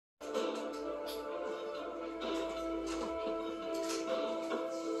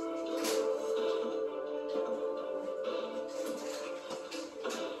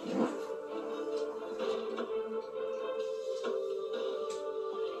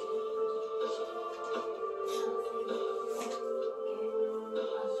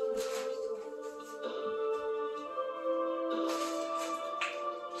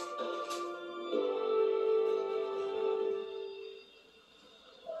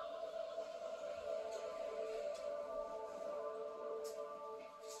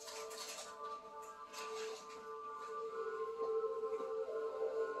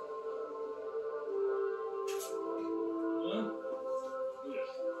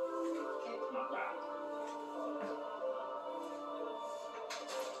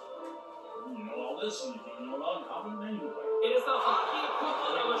listen, you know, I'm anyway. It is the hockey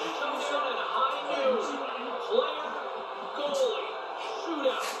equivalent of a showdown at high noon. Player, goalie,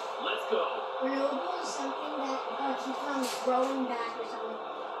 shootout. Let's go. Renewable is something that keeps on growing back or something.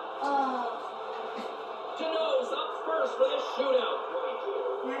 Jano's up first for this shootout.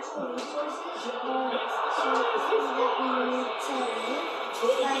 Natural resources are something that we need to live.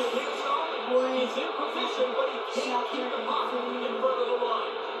 Like wood, He's in position, but he can't keep the puck in front of the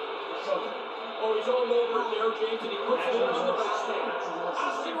line. Oh, he's all over it there, James, and he puts it in on the back end.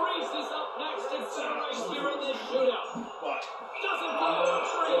 Austin Reese is up next at center ice here in this shootout. Doesn't go. I'm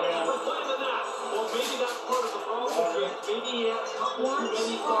sure he had a different plan than that. Well, maybe that's part of the problem, James. Maybe he has a couple too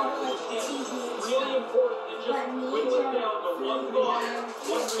many thoughts in his head. Really important to just whittle it down to one thought,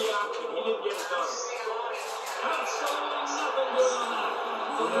 one reaction. He didn't get it done. Absolutely nothing good on that.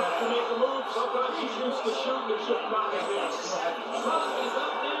 Forgot to make a move. Sometimes he shoots the shoot and it's just not in there. Trump is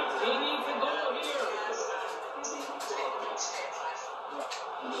up next. He needs a goal here.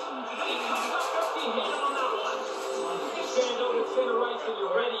 He comes up empty-handed on that one. You stand out at center ice and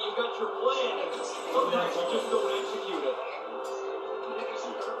you're ready. You've got your plan, and sometimes you just don't execute it.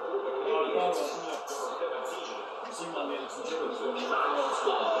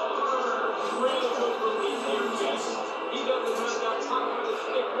 Really good release here, Jess. He doesn't have that puck with his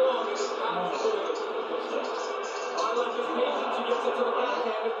stick long in his pass forward. I like his patience. He gets it to the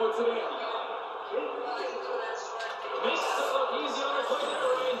backhand and puts it in. Makes it look easy on the play there,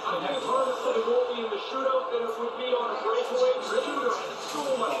 Ryan. I think it's harder for the goalie in the shootout than it would be on a breakaway. The shooter has so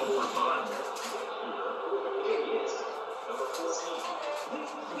much more time. Number 14.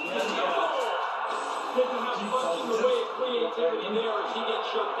 Didn't have much in the way of creativity there as he gets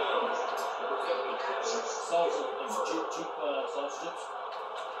shut down. Sauce chips.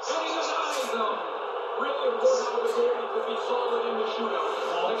 Setting his eyes up. Really important for the goalie to be solid in the shootout.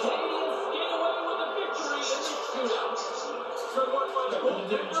 The Canadians skate away with a victory in this shootout. Good work by the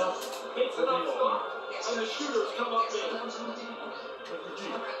goaltender. Makes an up stop, and the shooters come up big.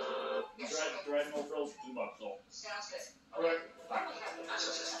 Drag no frills too much, though. Sounds good. All right.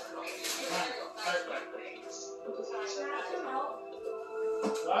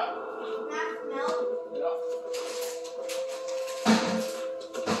 Not milk. Yeah.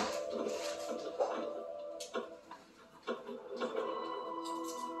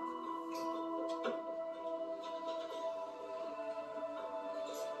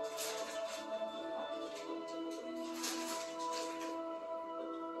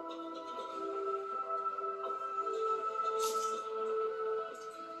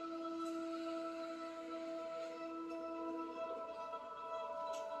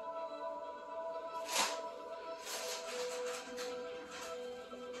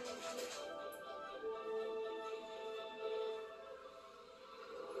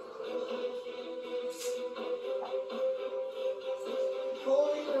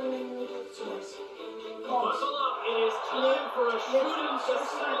 Buckle up. It is time for a shootout to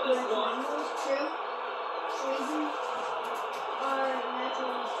settle this one. True. Reason are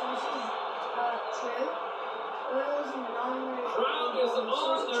natural resources true. Oils and non-renewable Crowd is on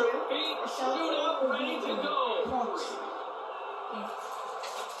their feet. Shootout ready to go.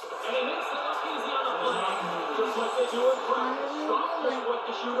 And it makes it look easy on the play. Just like they do in practice. Stop just what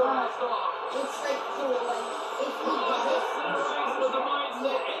the shooter has to offer. It's like cool. Like if we get it, Center ice with the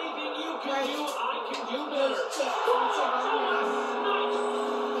mindset. Anything you can do, I can do better. it's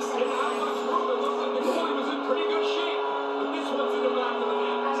And how much room? It looked like the goalie was in pretty good shape. But this one's in the back of the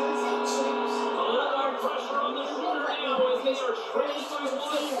net. I was gonna say chips. A little more pressure on the shooter now as they are trailing by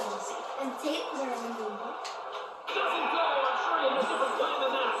one. Potatoes. And potatoes are renewable. Doesn't go. I'm sure he had a different plan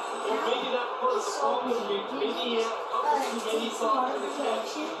than that. Or maybe that's part of the problem, James. Maybe he had a couple too many thoughts in his head.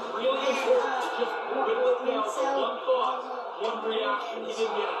 Really important to just whittle it down to one thought, one reaction. He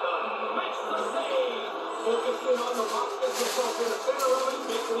didn't get it done. Makes the save. Focused in on the puck, gets himself in the center of it,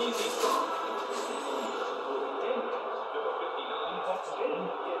 makes an easy stop.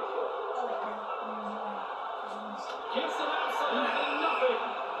 Gives them absolutely nothing.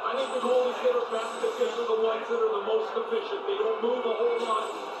 I think the goalies that are best because are the ones that are the most efficient. They don't move a whole lot.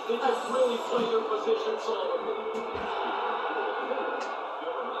 They just really play their position solidly.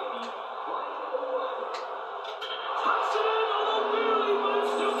 Tucks it in, although barely, but it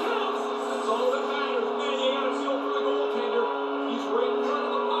still counts. That's all that matters. Man, you gotta feel for the goaltender. He's right in front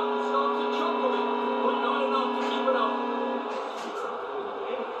of the puck and stops a chunk of it, but not enough to keep it up.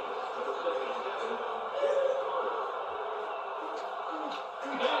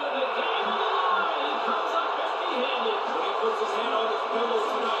 Puts his hand on his pillow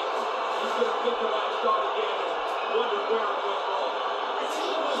tonight. He's going to think of that shot again and wonder where it went.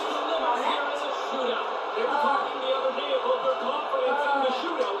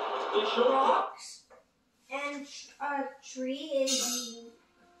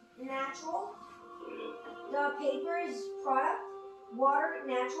 natural. The paper is product. Water,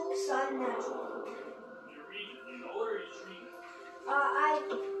 natural. Sun, natural. You're reading, you know, or you're just reading? I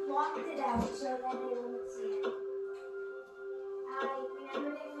blocked it out so that they wouldn't see it. I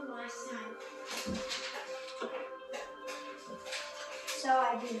remembered it from last time. So I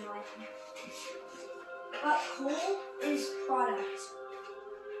do know it. But coal is product.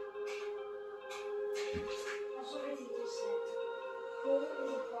 That's what I think you said. Coal is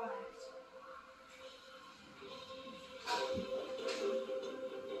a product.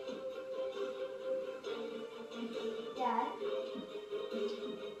 Dad,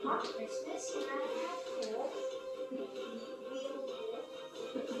 on Christmas, can I have coal? Real coal?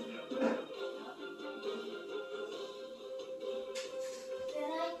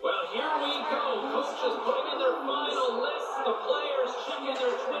 Well, here we go. Coaches putting in their final list. The players checking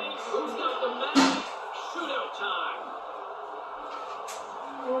their tweets. Who's got the match? Shootout time.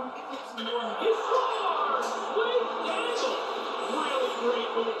 He scores! Sweet dangle! Really great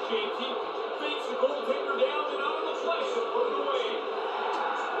move, JT. Fakes the goaltender down and out of the place and put it away.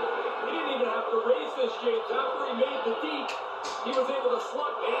 He didn't even have to raise this, James. After he made the deep, he was able to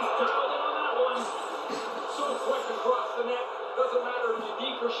slot. He's dialed in on that one. So quick across the net. Doesn't matter if you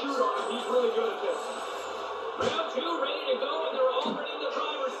deep or shoot on him. He's really good at this. Round two ready to go, and they're already in the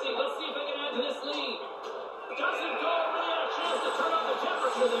driver's seat. Let's see if they can add to this lead. Doesn't go. Really had a chance to turn up the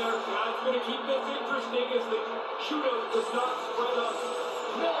temperature there. Yeah, it's going to keep this interesting as the shootout does not spread up.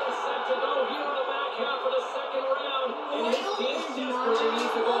 Miller set to go here in the back half of the second round, and his team desperately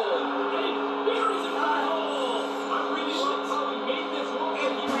needs a goal. And he buries it for a goal. I really like how he made this move. He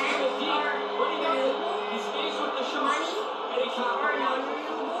was going to deep, but he doesn't. He stays with the shot. And he Are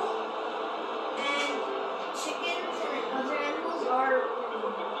non-renewable, and chickens and other animals are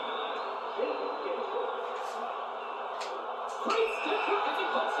renewable. Great step as he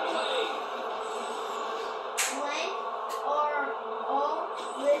puts it away. Blank are all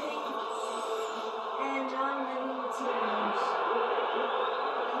living and non-living materials.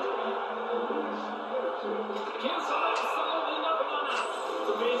 Gives him absolutely nothing on that. It's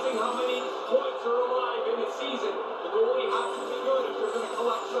amazing how many points are alive in the season. The goalie has to be good if you're going to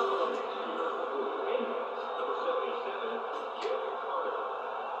collect some of them. Number 77, Jeff Carter.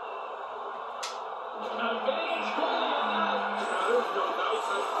 Advantage goalie on that. Now there's no doubt.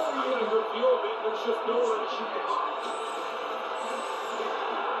 I got a good view of it. There's just nowhere to shoot the puck.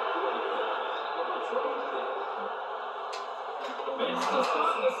 It's to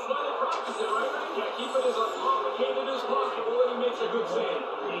stop this slight practice, right? Yeah, keep it as uncomplicated as possible, and he makes a good save.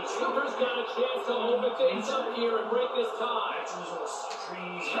 Snooker's got a chance to open things up here and break this tie.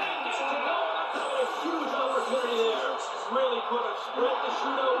 Trees. Gets to go. That's a huge opportunity there. Really could have spread the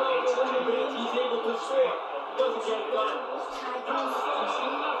shootout out a little bit. He's able to score. Doesn't get it done.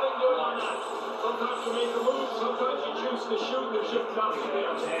 Absolutely nothing good on that. Sometimes you make a move, sometimes you choose to shoot, and there's just nothing there.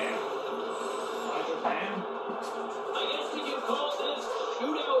 I guess we can call this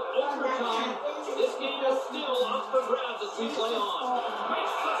shootout overtime. This game is still up for grabs as we play on.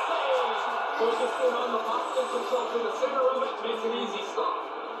 Makes the save. Focused in on the puck, gets himself to the center of it, makes an easy stop.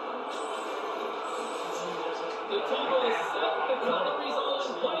 The table is set, the calories all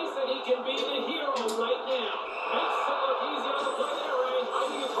in place, and he can be the hero right now. Makes it look easy on the play there, Ray. I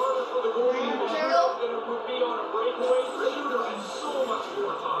think it's harder for the goalie to shoot than it would be on a breakaway. The shooter has so much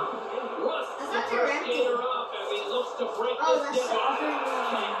more time. Russ, the first skater up as he looks to break this deadlock.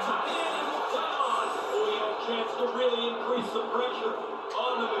 Can't tuck it in and will play on. Oh, he had a chance to really increase the pressure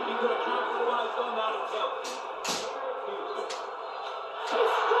on them if he could have capitalized on that attempt. He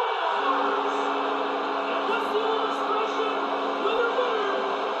scores! And what's the old expression? Winner, winner,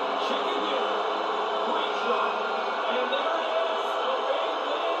 chicken dinner. Great shot. And there it is, a big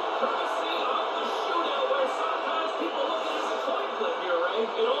win, courtesy of the shootout, where sometimes people look at it as a coin flip here, Ray.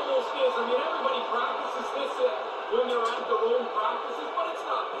 It almost is. I mean, everybody practices this when they're at their own practices, but it's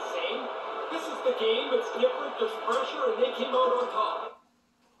not the same. This is the game. It's different. There's pressure, and they came out on top.